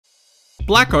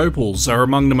Black opals are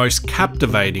among the most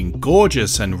captivating,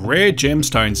 gorgeous and rare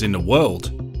gemstones in the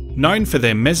world. Known for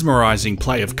their mesmerising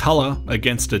play of colour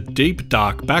against a deep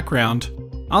dark background,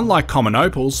 unlike common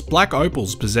opals, black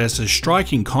opals possess a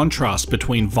striking contrast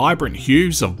between vibrant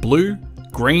hues of blue,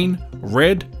 green,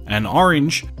 red and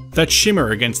orange that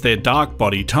shimmer against their dark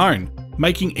body tone,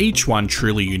 making each one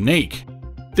truly unique.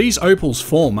 These opals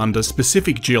form under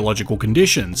specific geological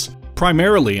conditions,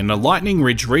 primarily in the Lightning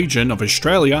Ridge region of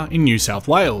Australia in New South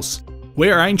Wales,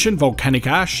 where ancient volcanic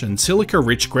ash and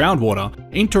silica-rich groundwater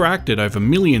interacted over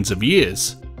millions of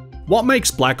years. What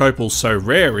makes black opals so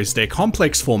rare is their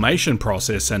complex formation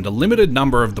process and a limited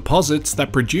number of deposits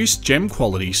that produce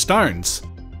gem-quality stones.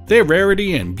 Their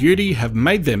rarity and beauty have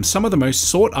made them some of the most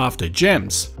sought-after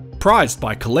gems, prized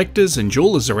by collectors and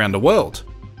jewelers around the world.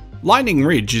 Lightning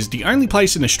Ridge is the only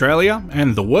place in Australia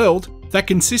and the world that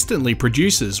consistently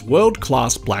produces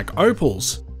world-class black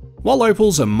opals. While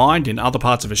opals are mined in other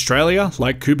parts of Australia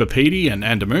like Coober Pedy and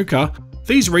Andamooka,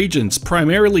 these regions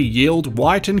primarily yield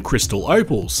white and crystal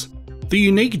opals. The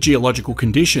unique geological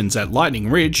conditions at Lightning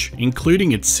Ridge,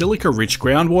 including its silica-rich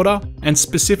groundwater and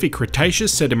specific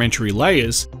Cretaceous sedimentary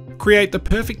layers, create the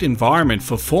perfect environment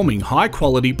for forming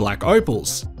high-quality black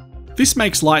opals. This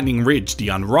makes Lightning Ridge the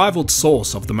unrivaled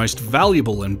source of the most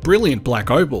valuable and brilliant black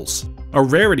opals, a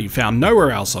rarity found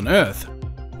nowhere else on Earth.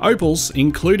 Opals,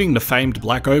 including the famed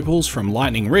black opals from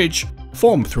Lightning Ridge,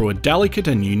 form through a delicate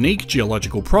and unique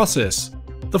geological process.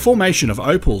 The formation of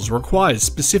opals requires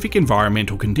specific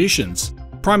environmental conditions,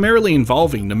 primarily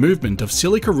involving the movement of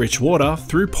silica-rich water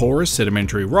through porous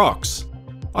sedimentary rocks.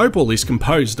 Opal is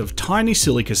composed of tiny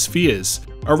silica spheres,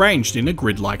 arranged in a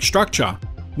grid-like structure,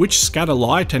 which scatter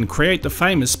light and create the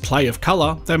famous play of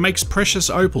colour that makes precious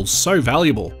opals so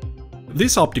valuable.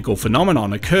 This optical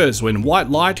phenomenon occurs when white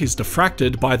light is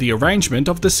diffracted by the arrangement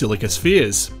of the silica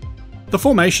spheres. The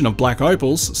formation of black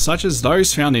opals, such as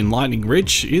those found in Lightning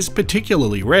Ridge, is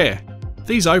particularly rare.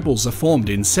 These opals are formed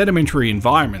in sedimentary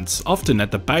environments, often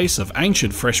at the base of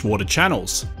ancient freshwater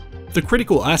channels. The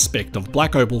critical aspect of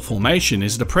black opal formation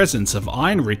is the presence of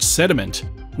iron-rich sediment,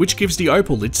 which gives the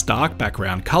opal its dark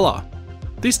background colour.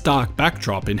 This dark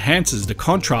backdrop enhances the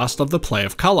contrast of the play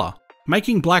of colour,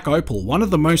 making black opal one of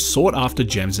the most sought-after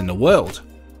gems in the world.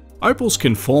 Opals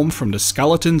can form from the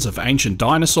skeletons of ancient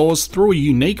dinosaurs through a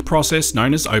unique process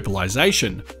known as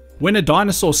opalization. When a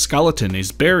dinosaur skeleton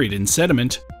is buried in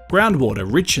sediment,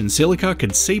 groundwater rich in silica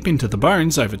can seep into the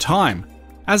bones over time.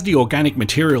 As the organic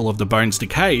material of the bones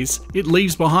decays, it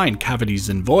leaves behind cavities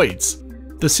and voids.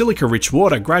 The silica-rich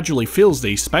water gradually fills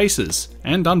these spaces,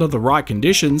 and under the right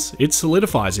conditions, it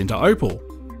solidifies into opal.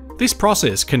 This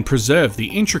process can preserve the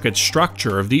intricate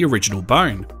structure of the original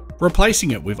bone, replacing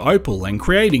it with opal and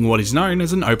creating what is known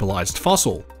as an opalized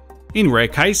fossil. In rare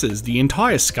cases, the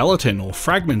entire skeleton or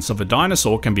fragments of a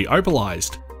dinosaur can be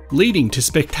opalized, leading to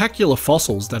spectacular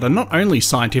fossils that are not only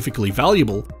scientifically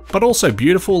valuable, but also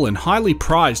beautiful and highly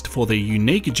prized for their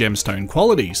unique gemstone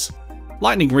qualities.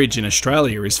 Lightning Ridge in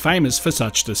Australia is famous for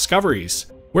such discoveries,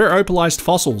 where opalized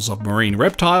fossils of marine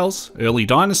reptiles, early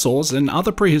dinosaurs and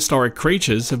other prehistoric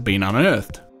creatures have been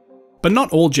unearthed. But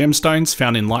not all gemstones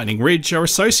found in Lightning Ridge are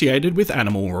associated with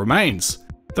animal remains.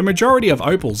 The majority of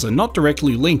opals are not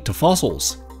directly linked to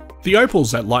fossils. The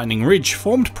opals at Lightning Ridge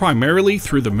formed primarily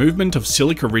through the movement of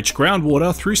silica-rich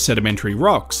groundwater through sedimentary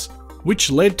rocks,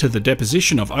 which led to the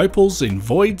deposition of opals in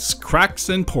voids, cracks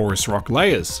and porous rock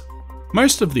layers.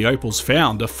 Most of the opals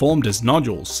found are formed as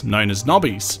nodules, known as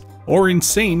knobbies, or in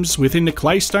seams within the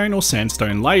claystone or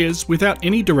sandstone layers without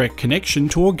any direct connection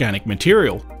to organic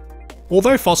material.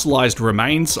 Although fossilised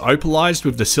remains opalized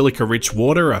with the silica-rich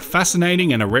water are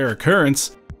fascinating and a rare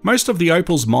occurrence, most of the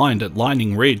opals mined at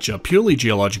Lightning Ridge are purely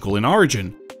geological in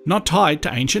origin, not tied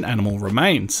to ancient animal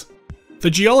remains. The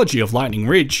geology of Lightning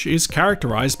Ridge is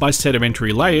characterised by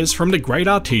sedimentary layers from the Great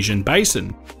Artesian Basin,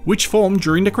 which formed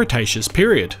during the Cretaceous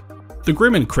period. The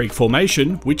Grimmen Creek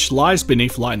Formation, which lies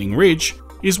beneath Lightning Ridge,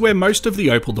 is where most of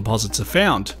the opal deposits are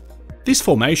found. This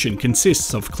formation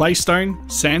consists of claystone,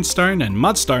 sandstone and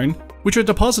mudstone, which are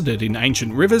deposited in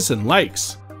ancient rivers and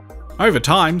lakes. Over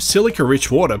time,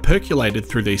 silica-rich water percolated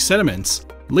through these sediments,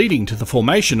 leading to the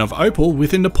formation of opal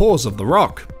within the pores of the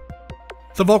rock.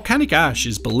 The volcanic ash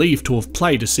is believed to have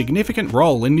played a significant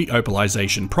role in the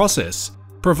opalization process,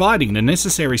 providing the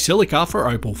necessary silica for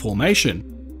opal formation.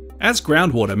 As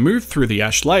groundwater moved through the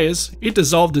ash layers, it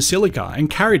dissolved the silica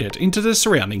and carried it into the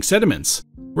surrounding sediments,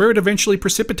 where it eventually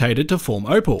precipitated to form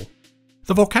opal.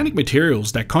 The volcanic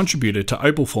materials that contributed to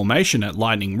opal formation at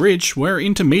Lightning Ridge were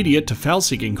intermediate to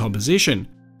felsic in composition,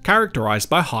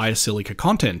 characterised by higher silica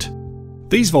content.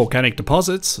 These volcanic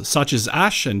deposits, such as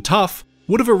ash and tuff,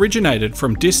 would have originated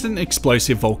from distant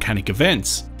explosive volcanic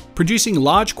events, producing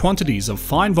large quantities of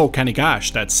fine volcanic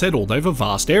ash that settled over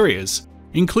vast areas,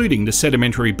 including the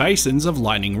sedimentary basins of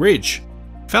Lightning Ridge.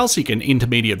 Felsic and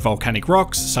intermediate volcanic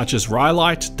rocks such as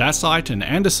rhyolite, dacite and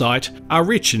andesite are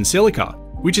rich in silica,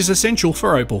 which is essential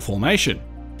for opal formation.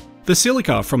 The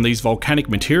silica from these volcanic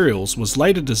materials was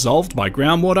later dissolved by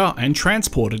groundwater and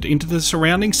transported into the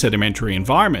surrounding sedimentary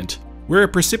environment, where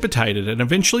it precipitated and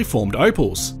eventually formed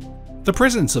opals. The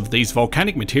presence of these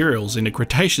volcanic materials in the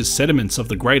Cretaceous sediments of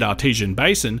the Great Artesian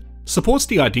Basin supports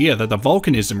the idea that the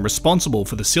volcanism responsible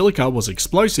for the silica was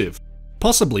explosive,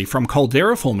 possibly from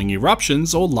caldera-forming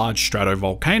eruptions or large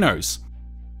stratovolcanoes.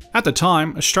 At the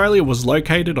time, Australia was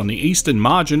located on the eastern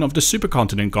margin of the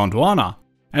supercontinent Gondwana,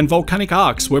 and volcanic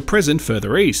arcs were present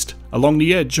further east, along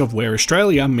the edge of where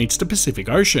Australia meets the Pacific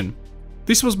Ocean.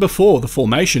 This was before the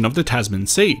formation of the Tasman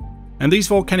Sea, and these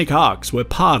volcanic arcs were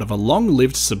part of a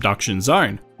long-lived subduction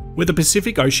zone, where the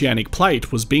Pacific Oceanic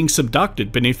Plate was being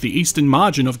subducted beneath the eastern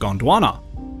margin of Gondwana.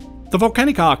 The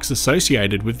volcanic arcs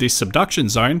associated with this subduction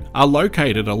zone are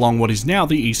located along what is now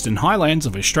the eastern highlands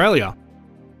of Australia.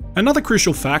 Another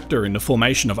crucial factor in the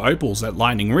formation of opals at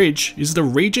Lightning Ridge is the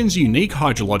region's unique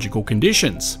hydrological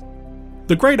conditions.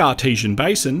 The Great Artesian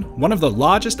Basin, one of the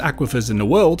largest aquifers in the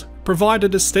world,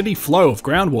 provided a steady flow of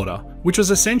groundwater, which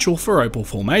was essential for opal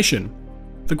formation.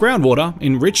 The groundwater,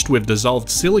 enriched with dissolved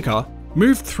silica,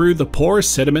 moved through the porous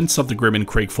sediments of the Grimmen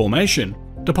Creek Formation,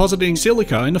 depositing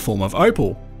silica in the form of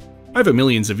opal. Over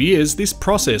millions of years, this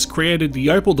process created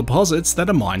the opal deposits that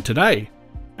are mined today.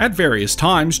 At various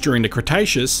times during the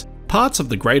Cretaceous, parts of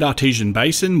the Great Artesian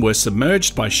Basin were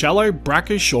submerged by shallow,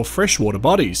 brackish or freshwater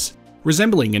bodies,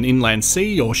 resembling an inland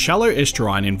sea or shallow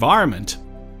estuarine environment.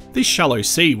 This shallow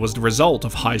sea was the result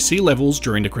of high sea levels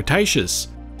during the Cretaceous,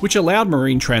 which allowed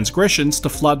marine transgressions to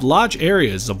flood large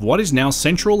areas of what is now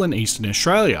central and eastern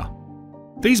Australia.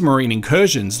 These marine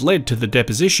incursions led to the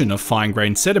deposition of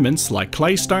fine-grained sediments like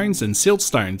claystones and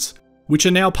siltstones, which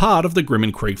are now part of the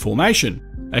Grimmen Creek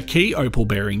Formation, a key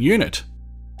opal-bearing unit.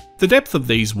 The depth of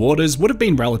these waters would have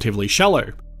been relatively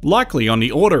shallow, likely on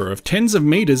the order of tens of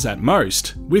meters at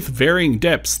most, with varying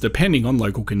depths depending on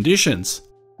local conditions.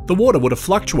 The water would have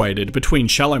fluctuated between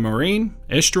shallow marine,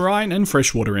 estuarine and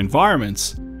freshwater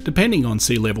environments, depending on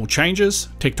sea level changes,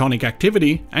 tectonic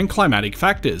activity and climatic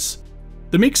factors.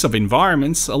 The mix of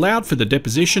environments allowed for the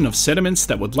deposition of sediments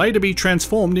that would later be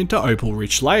transformed into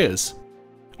opal-rich layers.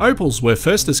 Opals were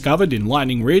first discovered in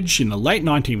Lightning Ridge in the late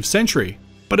 19th century,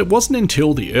 but it wasn't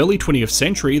until the early 20th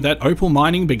century that opal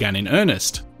mining began in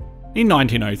earnest. In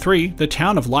 1903, the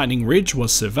town of Lightning Ridge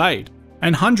was surveyed,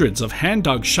 and hundreds of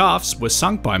hand-dug shafts were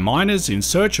sunk by miners in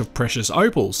search of precious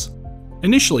opals.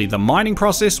 Initially, the mining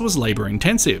process was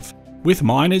labour-intensive, with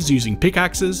miners using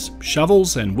pickaxes,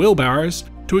 shovels and wheelbarrows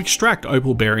to extract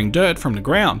opal-bearing dirt from the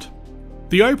ground.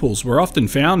 The opals were often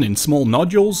found in small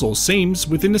nodules or seams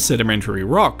within the sedimentary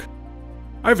rock.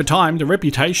 Over time, the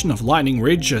reputation of Lightning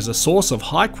Ridge as a source of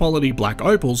high-quality black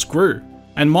opals grew,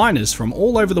 and miners from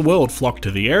all over the world flocked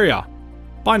to the area.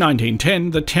 By 1910,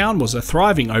 the town was a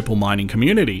thriving opal mining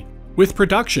community, with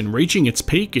production reaching its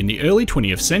peak in the early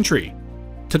 20th century.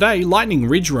 Today, Lightning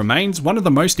Ridge remains one of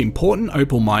the most important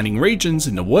opal mining regions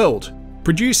in the world,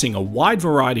 producing a wide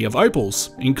variety of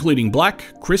opals, including black,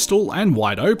 crystal and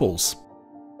white opals.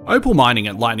 Opal mining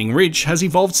at Lightning Ridge has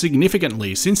evolved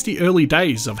significantly since the early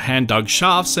days of hand-dug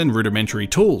shafts and rudimentary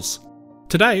tools.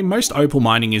 Today, most opal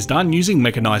mining is done using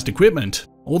mechanised equipment,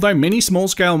 although many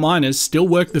small-scale miners still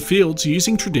work the fields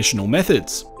using traditional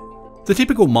methods. The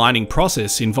typical mining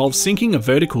process involves sinking a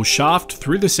vertical shaft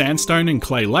through the sandstone and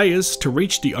clay layers to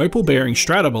reach the opal-bearing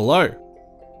strata below.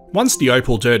 Once the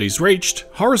opal dirt is reached,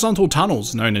 horizontal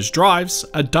tunnels known as drives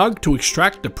are dug to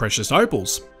extract the precious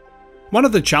opals. One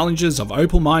of the challenges of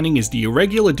opal mining is the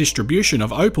irregular distribution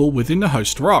of opal within the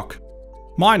host rock.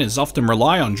 Miners often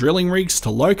rely on drilling rigs to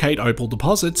locate opal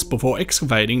deposits before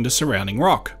excavating the surrounding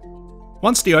rock.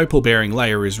 Once the opal-bearing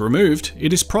layer is removed,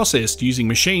 it is processed using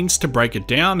machines to break it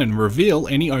down and reveal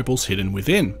any opals hidden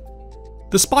within.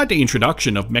 Despite the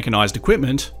introduction of mechanised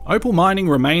equipment, opal mining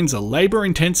remains a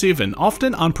labour-intensive and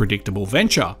often unpredictable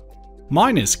venture.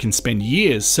 Miners can spend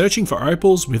years searching for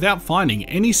opals without finding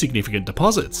any significant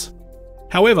deposits.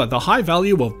 However, the high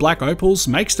value of black opals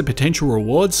makes the potential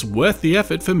rewards worth the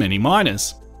effort for many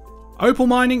miners. Opal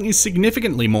mining is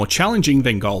significantly more challenging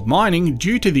than gold mining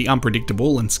due to the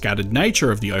unpredictable and scattered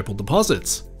nature of the opal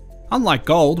deposits. Unlike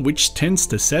gold, which tends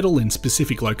to settle in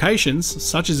specific locations,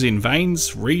 such as in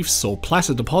veins, reefs or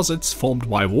placid deposits formed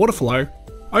by water flow,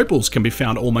 opals can be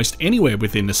found almost anywhere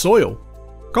within the soil.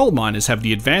 Gold miners have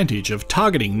the advantage of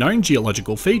targeting known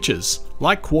geological features,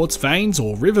 like quartz veins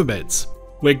or riverbeds.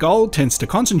 where gold tends to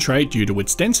concentrate due to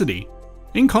its density.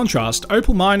 In contrast,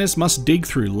 opal miners must dig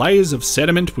through layers of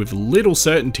sediment with little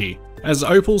certainty, as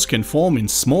opals can form in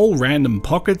small random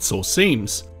pockets or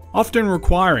seams, often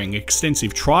requiring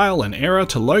extensive trial and error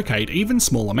to locate even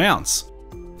small amounts.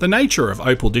 The nature of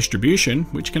opal distribution,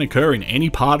 which can occur in any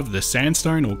part of the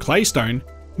sandstone or claystone,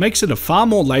 makes it a far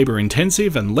more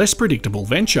labour-intensive and less predictable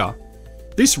venture.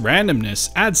 This randomness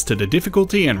adds to the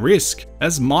difficulty and risk,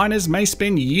 as miners may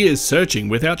spend years searching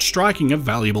without striking a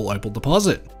valuable opal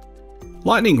deposit.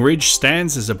 Lightning Ridge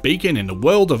stands as a beacon in the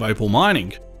world of opal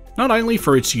mining, not only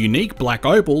for its unique black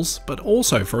opals, but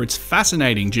also for its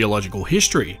fascinating geological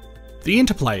history. The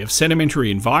interplay of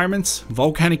sedimentary environments,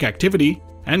 volcanic activity,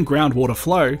 and groundwater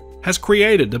flow has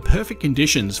created the perfect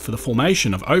conditions for the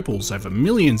formation of opals over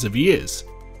millions of years.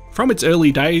 From its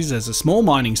early days as a small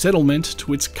mining settlement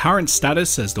to its current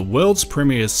status as the world's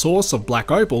premier source of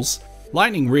black opals,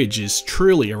 Lightning Ridge is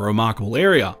truly a remarkable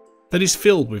area that is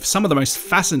filled with some of the most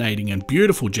fascinating and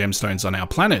beautiful gemstones on our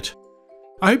planet.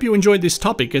 I hope you enjoyed this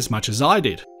topic as much as I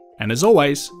did, and as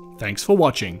always, thanks for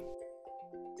watching.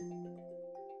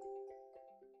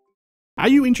 Are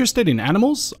you interested in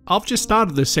animals? I've just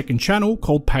started a second channel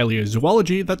called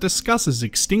Paleozoology that discusses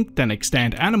extinct and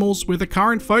extant animals with a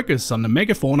current focus on the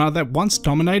megafauna that once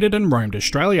dominated and roamed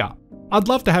Australia. I'd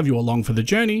love to have you along for the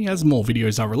journey as more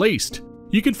videos are released.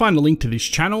 You can find a link to this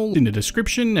channel in the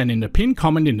description and in the pinned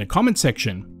comment in the comment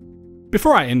section.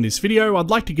 Before I end this video, I'd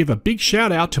like to give a big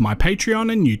shout out to my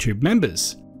Patreon and YouTube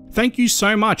members. Thank you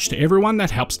so much to everyone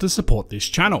that helps to support this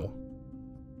channel.